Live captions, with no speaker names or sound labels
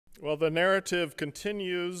Well, the narrative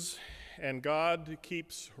continues, and God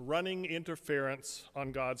keeps running interference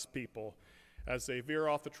on God's people as they veer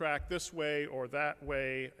off the track this way or that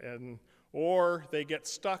way, or they get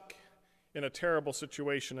stuck in a terrible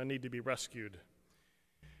situation and need to be rescued.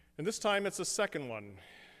 And this time it's a second one.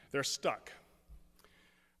 They're stuck.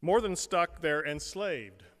 More than stuck, they're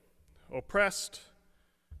enslaved, oppressed,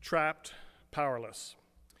 trapped, powerless.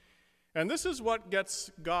 And this is what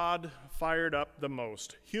gets God fired up the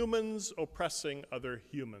most: humans oppressing other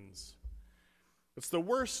humans. It's the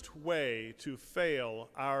worst way to fail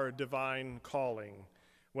our divine calling,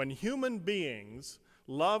 when human beings,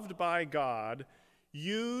 loved by God,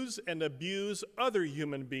 use and abuse other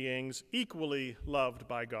human beings equally loved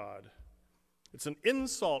by God. It's an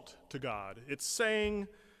insult to God. It's saying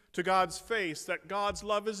to God's face that God's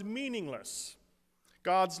love is meaningless.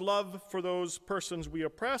 God's love for those persons we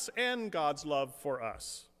oppress, and God's love for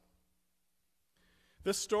us.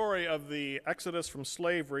 This story of the Exodus from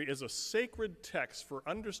slavery is a sacred text for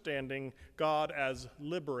understanding God as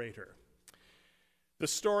liberator.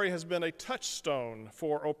 This story has been a touchstone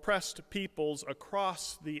for oppressed peoples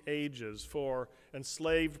across the ages, for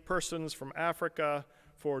enslaved persons from Africa,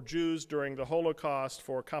 for Jews during the Holocaust,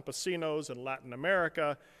 for campesinos in Latin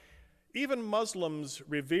America. Even Muslims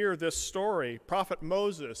revere this story. Prophet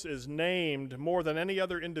Moses is named more than any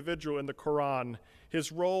other individual in the Quran.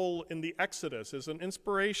 His role in the Exodus is an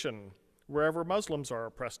inspiration wherever Muslims are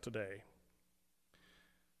oppressed today.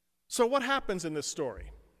 So what happens in this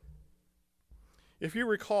story? If you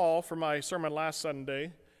recall from my sermon last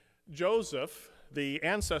Sunday, Joseph, the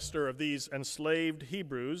ancestor of these enslaved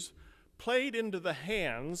Hebrews, played into the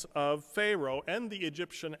hands of Pharaoh and the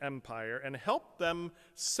Egyptian empire and helped them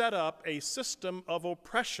set up a system of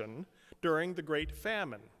oppression during the Great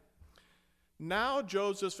Famine. Now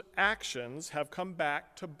Joseph's actions have come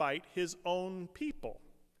back to bite his own people,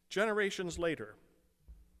 generations later.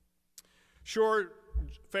 Sure,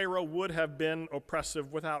 Pharaoh would have been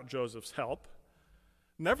oppressive without Joseph's help.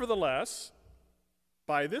 Nevertheless,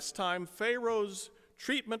 by this time, Pharaoh's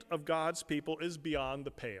treatment of God's people is beyond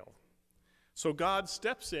the pale. So God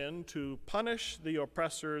steps in to punish the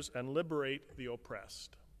oppressors and liberate the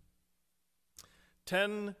oppressed.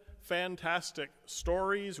 10 fantastic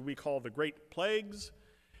stories we call the Great Plagues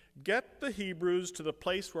get the Hebrews to the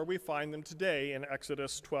place where we find them today in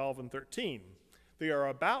Exodus 12 and 13. They are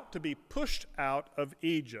about to be pushed out of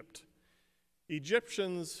Egypt.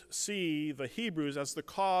 Egyptians see the Hebrews as the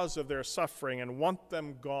cause of their suffering and want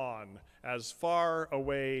them gone as far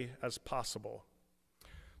away as possible.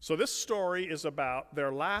 So this story is about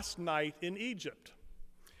their last night in Egypt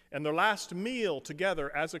and their last meal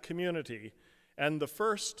together as a community and the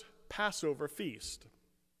first Passover feast.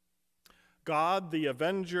 God, the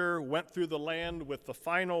avenger, went through the land with the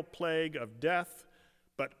final plague of death,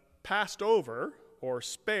 but passed over or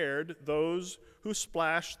spared those who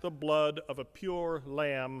splashed the blood of a pure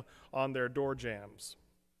lamb on their door jambs.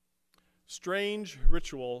 Strange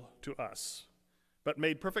ritual to us, but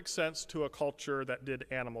made perfect sense to a culture that did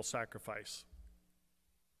animal sacrifice.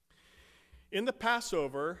 In the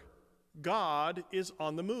Passover, God is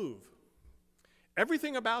on the move.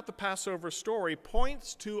 Everything about the Passover story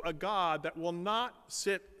points to a God that will not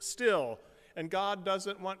sit still, and God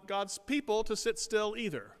doesn't want God's people to sit still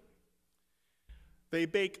either. They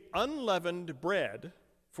bake unleavened bread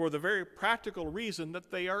for the very practical reason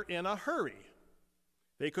that they are in a hurry.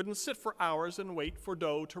 They couldn't sit for hours and wait for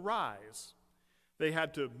dough to rise. They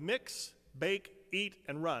had to mix, bake, eat,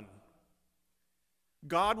 and run.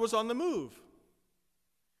 God was on the move.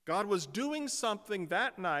 God was doing something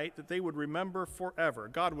that night that they would remember forever.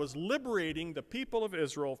 God was liberating the people of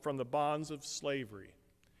Israel from the bonds of slavery.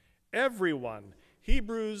 Everyone,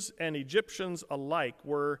 Hebrews and Egyptians alike,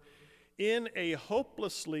 were in a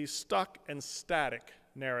hopelessly stuck and static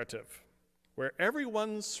narrative where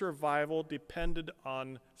everyone's survival depended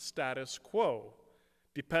on status quo,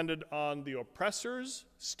 depended on the oppressors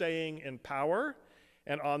staying in power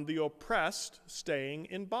and on the oppressed staying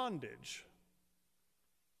in bondage.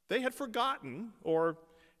 They had forgotten, or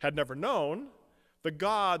had never known, the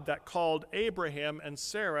God that called Abraham and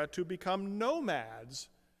Sarah to become nomads,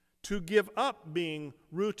 to give up being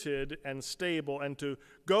rooted and stable, and to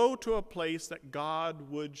go to a place that God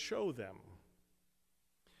would show them.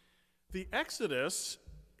 The Exodus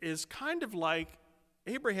is kind of like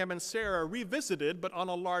Abraham and Sarah revisited, but on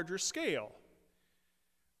a larger scale.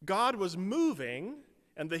 God was moving,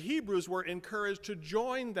 and the Hebrews were encouraged to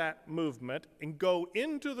join that movement and go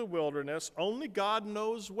into the wilderness, only God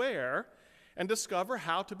knows where, and discover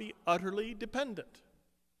how to be utterly dependent.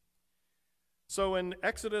 So in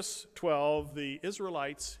Exodus 12, the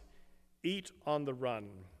Israelites eat on the run.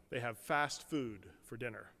 they have fast food for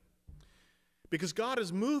dinner. Because God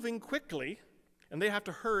is moving quickly, and they have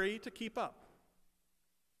to hurry to keep up.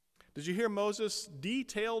 Did you hear Moses'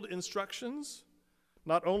 detailed instructions?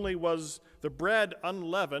 Not only was the bread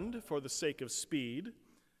unleavened for the sake of speed,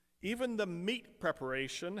 even the meat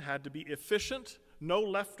preparation had to be efficient, no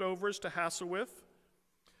leftovers to hassle with.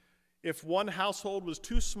 If one household was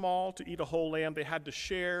too small to eat a whole lamb, they had to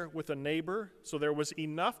share with a neighbor, so there was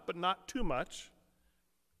enough but not too much.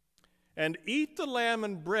 And eat the lamb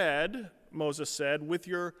and bread, Moses said, with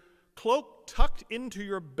your cloak tucked into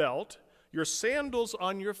your belt, your sandals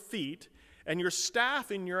on your feet, and your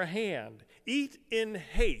staff in your hand. Eat in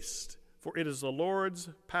haste, for it is the Lord's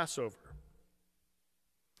Passover.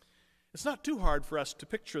 It's not too hard for us to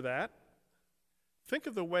picture that. Think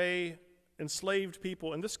of the way enslaved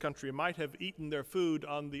people in this country might have eaten their food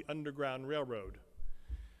on the Underground Railroad.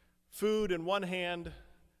 Food in one hand,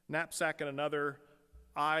 knapsack in another,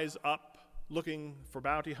 eyes up, looking for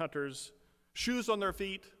bounty hunters, shoes on their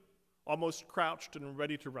feet, almost crouched and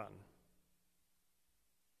ready to run.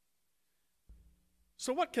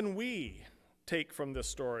 So what can we take from this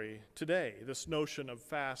story today, this notion of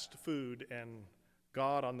fast food and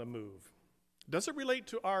God on the move? Does it relate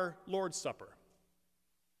to our Lord's Supper?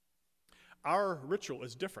 Our ritual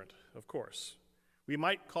is different, of course. We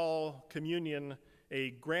might call communion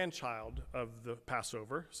a grandchild of the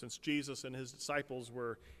Passover, since Jesus and his disciples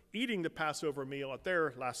were eating the Passover meal at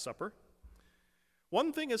their Last Supper.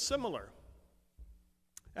 One thing is similar.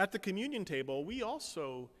 At the communion table, we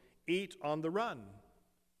also eat on the run.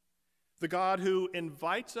 The God who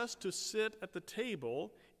invites us to sit at the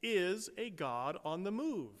table is a God on the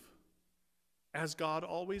move, as God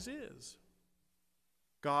always is.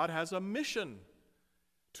 God has a mission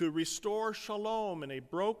to restore shalom in a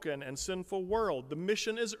broken and sinful world. The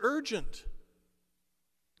mission is urgent.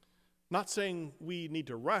 Not saying we need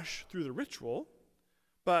to rush through the ritual,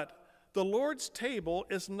 but the Lord's table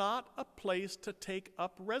is not a place to take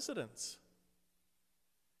up residence.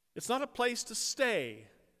 It's not a place to stay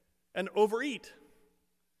and overeat.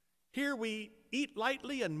 Here we eat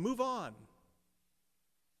lightly and move on.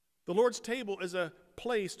 The Lord's table is a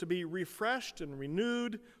place to be refreshed and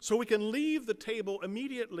renewed so we can leave the table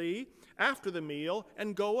immediately after the meal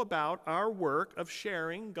and go about our work of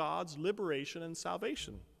sharing God's liberation and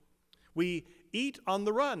salvation. We eat on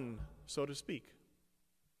the run, so to speak.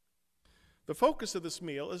 The focus of this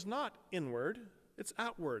meal is not inward, it's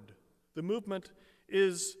outward. The movement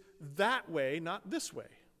is that way, not this way.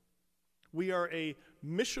 We are a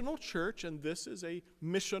missional church, and this is a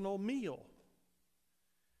missional meal.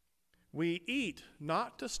 We eat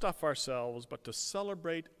not to stuff ourselves, but to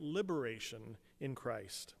celebrate liberation in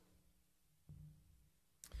Christ.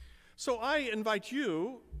 So I invite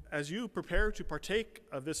you, as you prepare to partake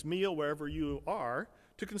of this meal wherever you are,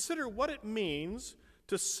 to consider what it means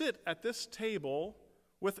to sit at this table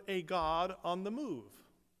with a God on the move,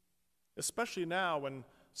 especially now when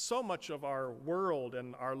so much of our world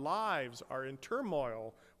and our lives are in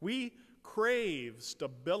turmoil. We crave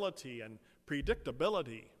stability and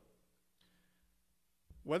predictability.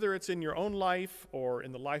 Whether it's in your own life or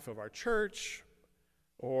in the life of our church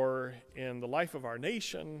or in the life of our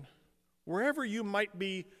nation, wherever you might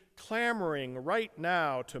be clamoring right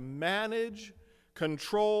now to manage,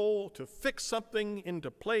 control, to fix something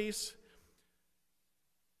into place,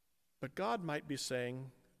 but God might be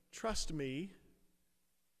saying, trust me,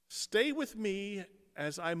 stay with me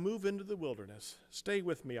as I move into the wilderness. Stay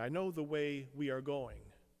with me. I know the way we are going.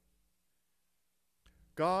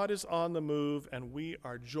 God is on the move, and we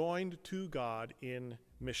are joined to God in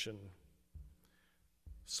mission.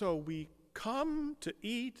 So we come to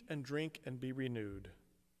eat and drink and be renewed.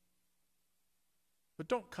 But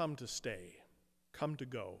don't come to stay. Come to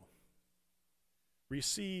go.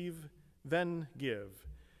 Receive, then give.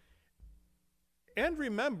 And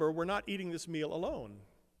remember, we're not eating this meal alone.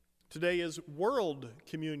 Today is World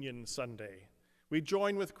Communion Sunday. We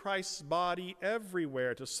join with Christ's body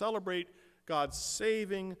everywhere to celebrate God's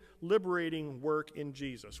saving, liberating work in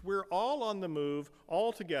Jesus. We're all on the move,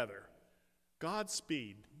 all together.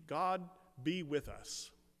 Godspeed. God be with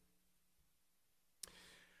us.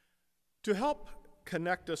 To help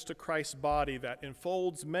connect us to Christ's body that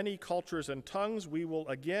enfolds many cultures and tongues, we will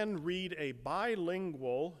again read a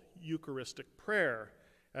bilingual Eucharistic prayer,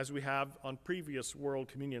 as we have on previous World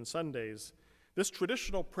Communion Sundays. This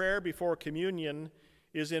traditional prayer before communion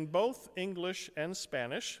is in both English and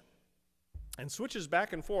Spanish, and switches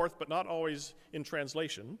back and forth, but not always in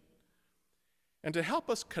translation. And to help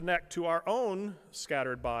us connect to our own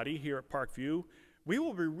scattered body here at Parkview, we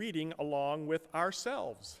will be reading along with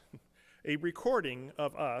ourselves. a recording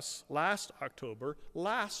of us last October,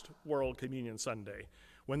 last World Communion Sunday,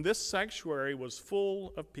 when this sanctuary was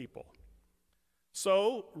full of people.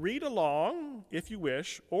 So read along if you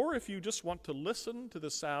wish, or if you just want to listen to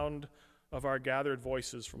the sound of our gathered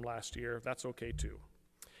voices from last year, that's okay too.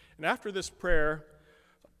 And after this prayer,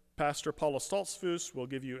 Pastor Paula Stoltzfus will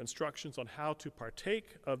give you instructions on how to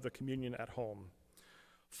partake of the communion at home.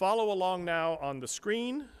 Follow along now on the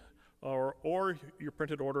screen or your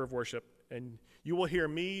printed order of worship, and you will hear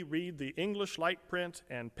me read the English light print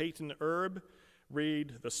and Peyton Erb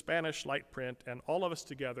read the Spanish light print, and all of us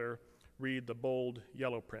together read the bold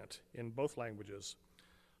yellow print in both languages.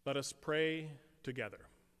 Let us pray together.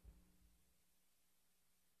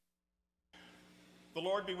 The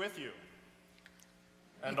Lord be with you,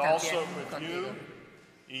 and also with you,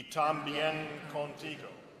 y también contigo.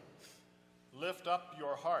 Lift up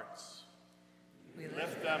your hearts. We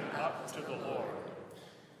lift them up to the Lord.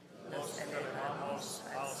 Los elevamos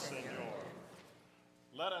al Señor.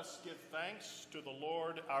 Let us give thanks to the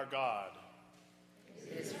Lord our God.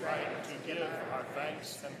 It is right to give our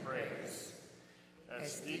thanks and praise.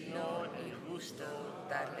 Es digno y justo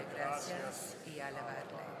darle gracias y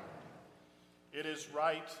alabarle. It is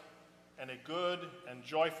right and a good and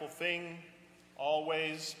joyful thing,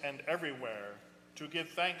 always and everywhere, to give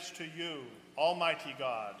thanks to you, Almighty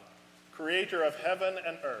God, creator of heaven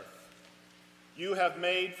and earth. You have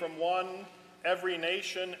made from one every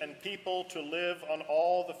nation and people to live on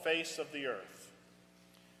all the face of the earth.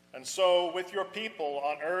 And so, with your people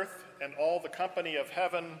on earth and all the company of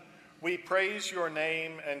heaven, we praise your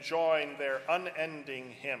name and join their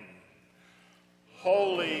unending hymn.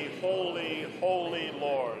 Holy, holy, holy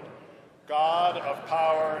Lord, God of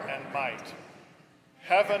power and might.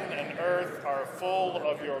 Heaven and earth are full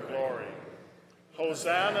of your glory.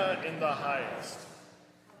 Hosanna in the highest.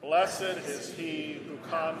 Blessed is he who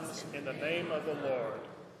comes in the name of the Lord.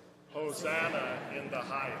 Hosanna in the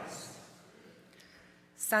highest.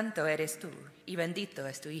 Santo eres tú, y bendito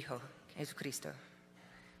es tu Hijo, Jesucristo.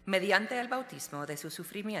 Mediante el bautismo de su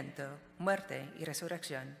sufrimiento, muerte y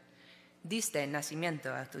resurrección, diste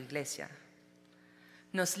nacimiento a tu iglesia.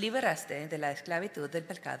 Nos liberaste de la esclavitud del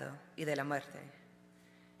pecado y de la muerte,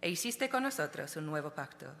 e hiciste con nosotros un nuevo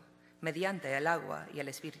pacto, mediante el agua y el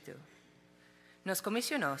Espíritu. Nos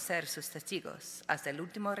comisionó ser sus testigos hasta el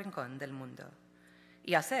último rincón del mundo,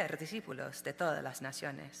 y a ser discípulos de todas las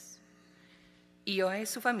naciones. Y hoy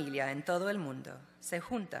su familia en todo el mundo se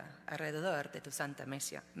junta alrededor de tu santa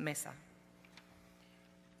mesa.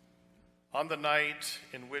 On the night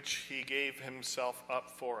in which he gave himself up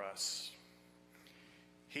for us,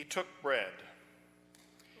 he took bread,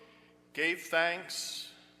 gave thanks,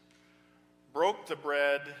 broke the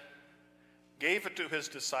bread, gave it to his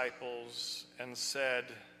disciples, and said,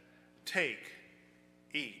 "Take,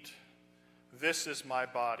 eat. This is my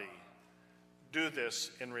body. Do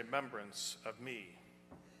this in remembrance of me."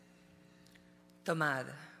 Tomad,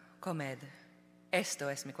 comed, esto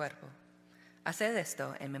es mi cuerpo. Haced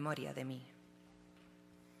esto en memoria de mí.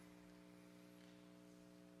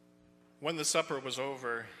 When the supper was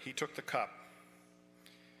over, he took the cup,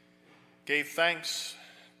 gave thanks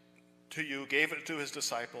to you, gave it to his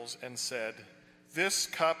disciples, and said, "This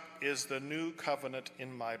cup is the new covenant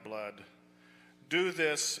in my blood. Do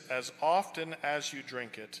this as often as you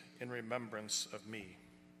drink it in remembrance of me."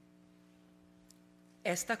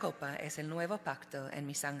 Esta copa es el nuevo pacto en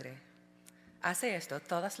mi sangre. Hace esto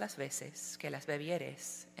todas las veces que las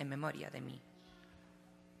bebieres en memoria de mí.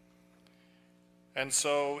 And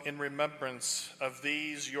so, in remembrance of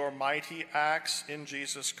these, your mighty acts in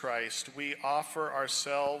Jesus Christ, we offer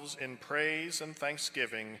ourselves in praise and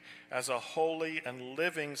thanksgiving as a holy and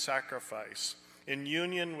living sacrifice, in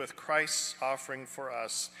union with Christ's offering for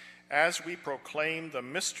us, as we proclaim the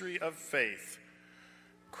mystery of faith.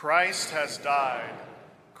 Christ has died.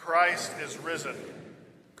 Christ is risen.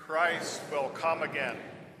 Christ will come again.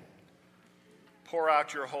 Pour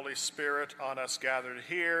out your Holy Spirit on us gathered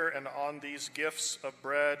here and on these gifts of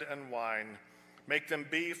bread and wine. Make them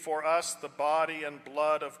be for us the body and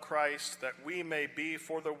blood of Christ, that we may be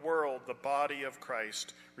for the world the body of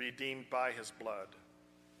Christ, redeemed by his blood.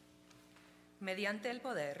 Mediante el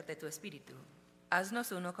poder de tu Espíritu,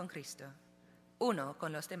 haznos uno con Cristo, uno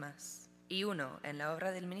con los demás, y uno en la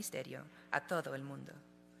obra del ministerio a todo el mundo,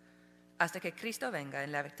 hasta que Cristo venga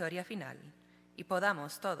en la victoria final y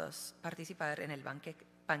podamos todos participar en el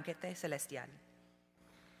banquete celestial.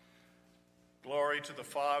 Glory to the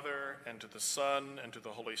Father, and to the Son, and to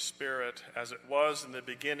the Holy Spirit, as it was in the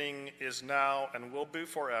beginning, is now, and will be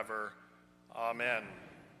forever. Amen.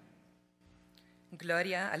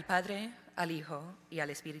 Gloria al Padre, al Hijo y al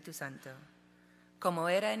Espíritu Santo, como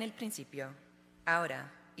era en el principio,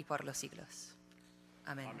 ahora y por los siglos.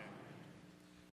 Amén. Amen.